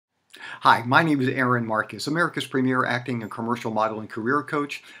Hi, my name is Aaron Marcus, America's premier acting and commercial modeling career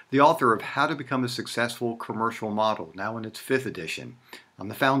coach, the author of How to Become a Successful Commercial Model, now in its 5th edition. I'm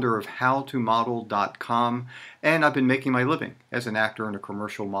the founder of howtomodel.com, and I've been making my living as an actor and a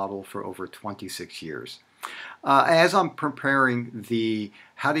commercial model for over 26 years. As I'm preparing the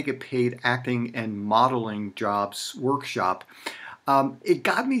How to Get Paid Acting and Modeling Jobs workshop, it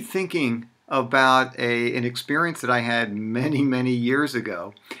got me thinking about an experience that I had many years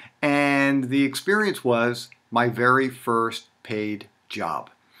ago. And the experience was my very first paid job.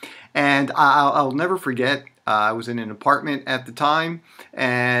 And I'll never forget, I was in an apartment at the time,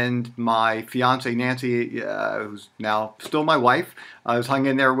 and my fiance Nancy, who's now still my wife, was hung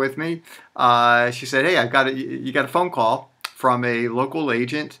in there with me. She said, "Hey, you got a phone call from a local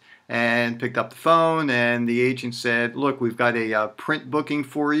agent," and picked up the phone, and the agent said, "Look, we've got a print booking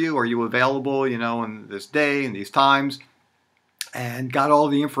for you. Are you available, on this day and these times?" And got all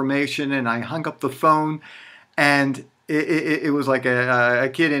the information, and I hung up the phone, and it was like a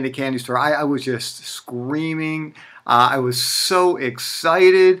kid in a candy store. I was just screaming. I was so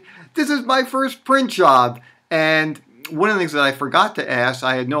excited. This is my first print job. And one of the things that I forgot to ask,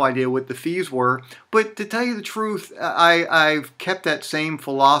 I had no idea what the fees were, but to tell you the truth, I've kept that same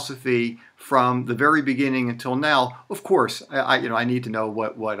philosophy from the very beginning until now. Of course, I need to know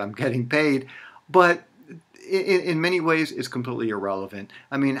what I'm getting paid, but in many ways, it's completely irrelevant.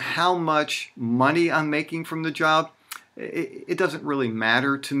 I mean, how much money I'm making from the job, it doesn't really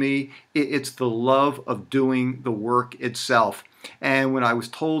matter to me. It's the love of doing the work itself. And when I was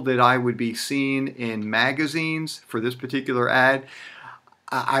told that I would be seen in magazines for this particular ad,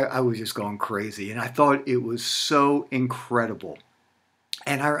 I was just going crazy. And I thought it was so incredible.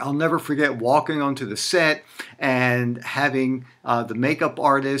 And I'll never forget walking onto the set and having the makeup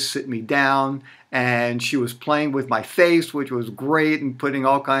artist sit me down, and she was playing with my face, which was great, and putting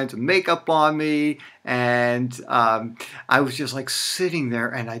all kinds of makeup on me. And I was just like sitting there,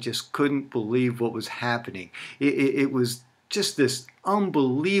 and I just couldn't believe what was happening. It was just this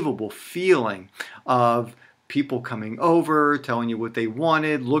unbelievable feeling of people coming over, telling you what they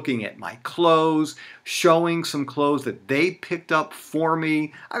wanted, looking at my clothes, showing some clothes that they picked up for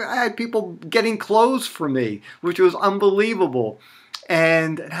me. I had people getting clothes for me, which was unbelievable.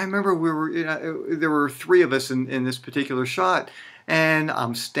 And I remember there were 3 of us in this particular shot, and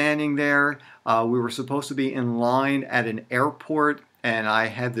I'm standing there. We were supposed to be in line at an airport, and I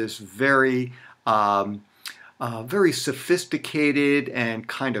had this very sophisticated and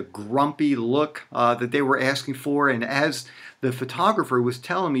kind of grumpy look that they were asking for. And as the photographer was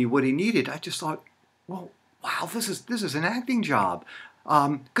telling me what he needed, I just thought, well, wow, this is an acting job.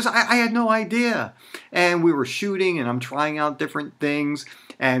 Because I had no idea. And we were shooting, and I'm trying out different things.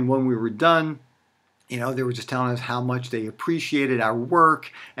 And when we were done, they were just telling us how much they appreciated our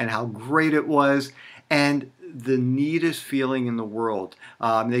work and how great it was. And the neatest feeling in the world.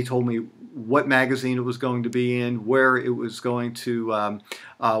 They told me what magazine it was going to be in, where it was going to run,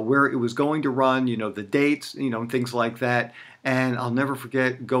 the dates, and things like that. And I'll never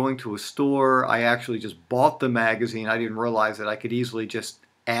forget going to a store. I actually just bought the magazine. I didn't realize that I could easily just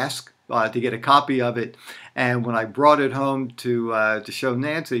ask to get a copy of it. And when I brought it home to show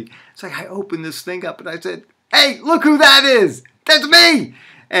Nancy, it's like I opened this thing up and I said, "Hey, look who that is! That's me!"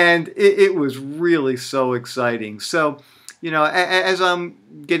 And it was really so exciting. So, as I'm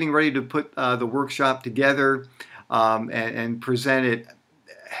getting ready to put the workshop together and present it,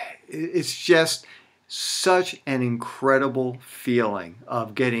 it's just such an incredible feeling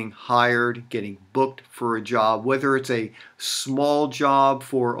of getting hired, getting booked for a job, whether it's a small job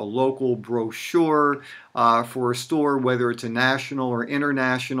for a local brochure, for a store, whether it's a national or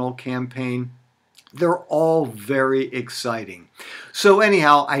international campaign. They're all very exciting. So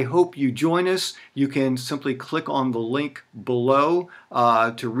anyhow, I hope you join us. You can simply click on the link below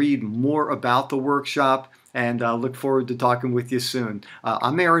to read more about the workshop, and look forward to talking with you soon.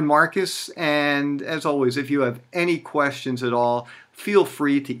 I'm Aaron Marcus, and as always, if you have any questions at all, feel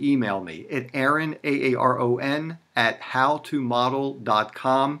free to email me at Aaron, AARON,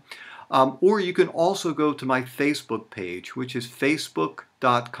 @howtomodel.com. Or you can also go to my Facebook page, which is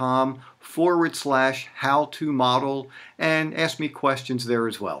facebook.com/howtomodel, and ask me questions there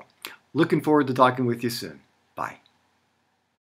as well. Looking forward to talking with you soon.